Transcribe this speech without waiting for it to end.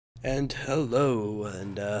And hello,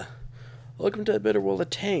 and welcome to a better world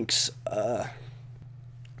of tanks. I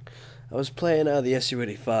was playing the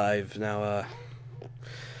SU-85. Now,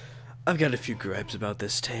 I've got a few gripes about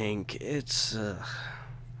this tank. It's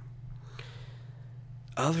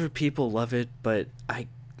other people love it, but I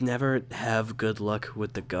never have good luck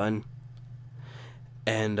with the gun.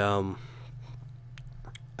 And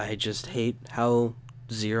I just hate how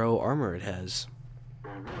zero armor it has.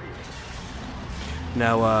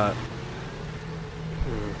 Now,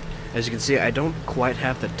 as you can see, I don't quite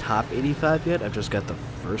have the top 85 yet. I've just got the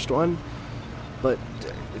first one, but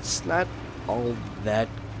it's not all that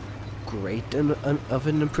great of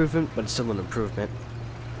an improvement, but it's still an improvement.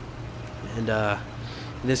 And in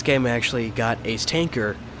this game, I actually got Ace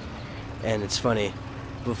Tanker, and it's funny.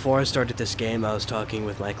 Before I started this game, I was talking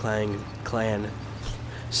with my clan,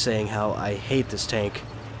 saying how I hate this tank.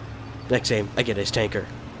 Next game, I get Ace Tanker.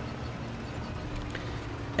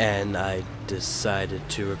 And I decided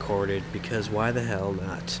to record it because why the hell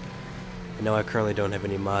not? I know I currently don't have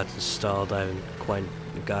any mods installed. I haven't quite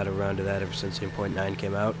got around to that ever since 8.9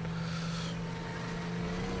 came out.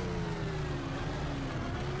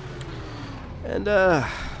 And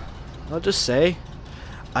I'll just say,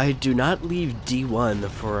 I do not leave D1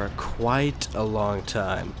 for quite a long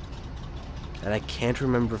time. And I can't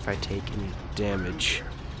remember if I take any damage.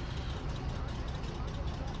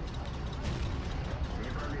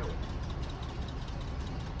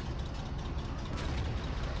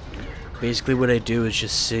 Basically what I do is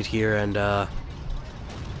just sit here and I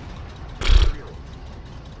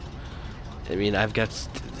mean, I've got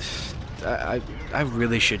I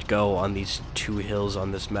really should go on these two hills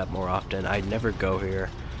on this map more often. I never go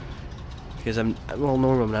here because well,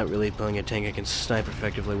 normally I'm not really playing a tank I can snipe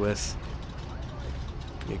effectively with.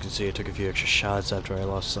 You can see I took a few extra shots after I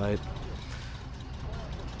lost sight,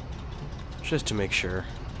 just to make sure.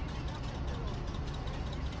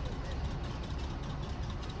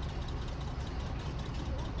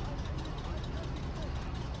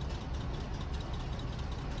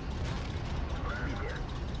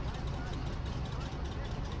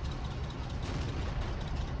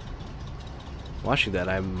 Watching that,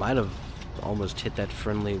 I might have almost hit that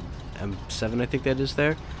friendly M7, I think that is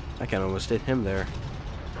there. I can almost hit him there.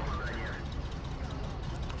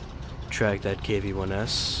 Track that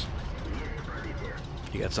KV-1S.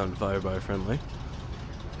 He got on fire by a friendly.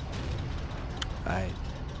 Alright.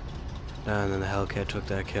 And then the Hellcat took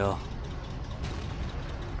that kill.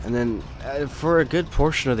 And then, for a good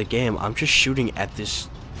portion of the game, I'm just shooting at this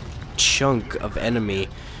chunk of enemy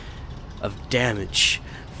of damage.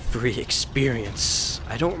 Free experience.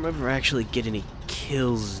 I don't remember actually getting any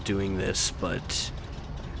kills doing this, but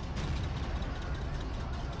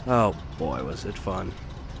oh boy, was it fun.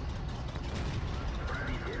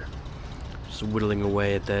 Just whittling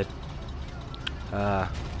away at that.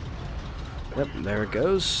 Yep, there it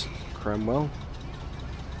goes. Cromwell.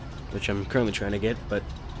 Which I'm currently trying to get, but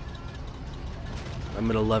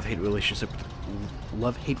I'm in a love-hate relationship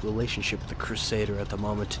with the Crusader at the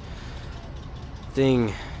moment.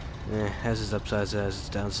 Thing has its upsides, has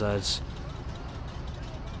its downsides.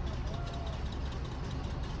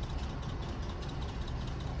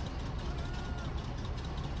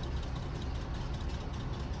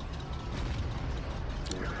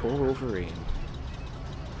 Poor Wolverine.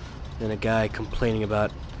 And a guy complaining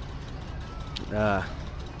about how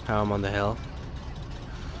I'm on the hill.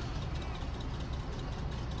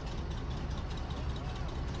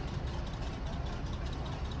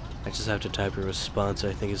 I just have to type a response,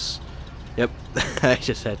 I think is... Yep, I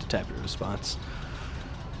just had to type a response.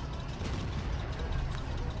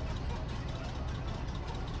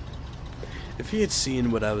 If he had seen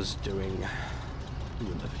what I was doing, he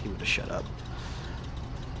would have shut up.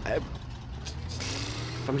 I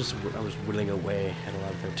was whittling away at a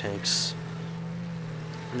lot of their tanks.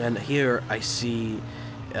 And here I see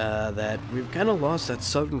that we've kind of lost that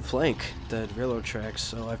southern flank, that railroad tracks,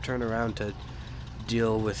 so I've turned around to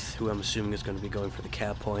deal with who I'm assuming is going to be going for the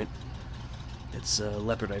cap point. It's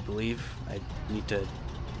Leopard, I believe. I need to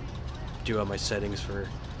do all my settings for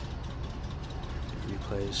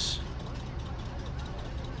replays.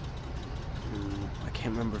 I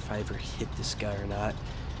can't remember if I ever hit this guy or not.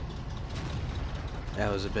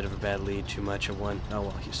 That was a bit of a bad lead, too much of one. Oh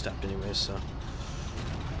well, he stopped anyway, so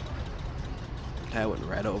I went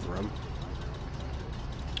right over him.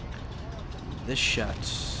 This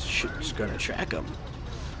shot's gonna track him.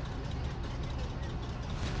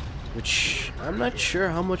 Which, I'm not sure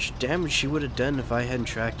how much damage he would have done if I hadn't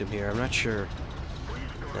tracked him here. I'm not sure.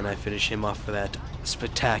 And I finish him off for that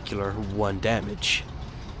spectacular 1 damage.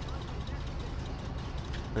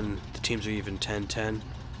 And the teams are even 10-10.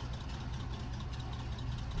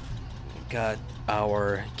 got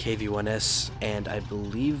our KV-1S, and I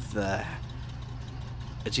believe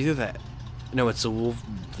it's either that, no, it's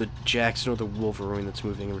the Jackson or the Wolverine that's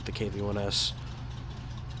moving with the KV-1S.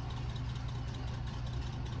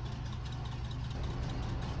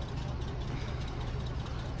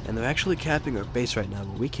 And they're actually capping our base right now,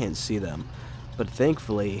 but we can't see them. But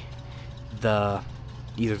thankfully, either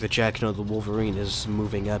the Jackson or the Wolverine is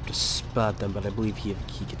moving up to spot them, but I believe he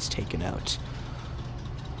gets taken out.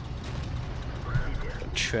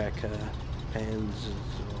 Track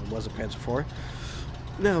was a Panzer IV.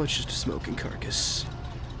 Now it's just a smoking carcass.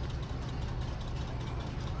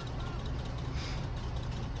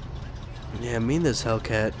 Yeah, me and this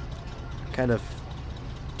Hellcat kind of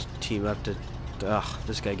team up to... Ugh,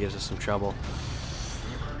 this guy gives us some trouble.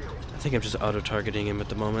 I think I'm just auto-targeting him at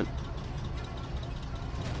the moment.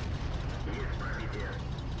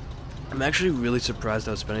 I'm actually really surprised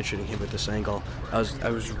I was penetrating him at this angle. I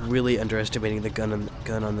was really underestimating the gun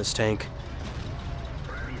on this tank.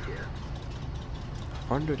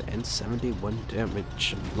 171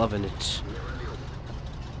 damage. I'm loving it.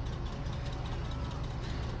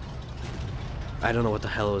 I don't know what the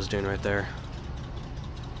hell I was doing right there.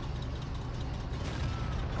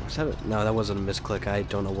 Was that no, that wasn't a misclick. I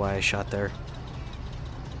don't know why I shot there.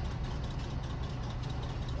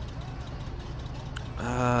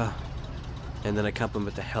 And then I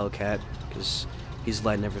compliment the Hellcat, because he's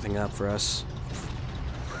lighting everything up for us.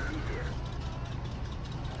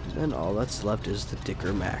 And then all that's left is the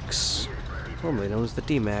Dicker Max, formerly known as the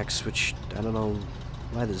D-Max, which I don't know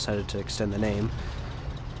why they decided to extend the name.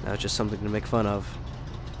 Now it's just something to make fun of.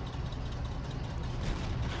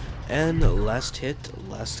 And last hit,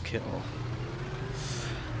 last kill.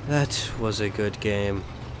 That was a good game.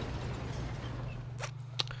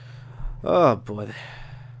 Oh boy.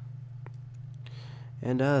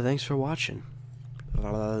 And thanks for watching.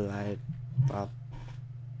 I'm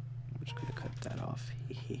just gonna cut that off.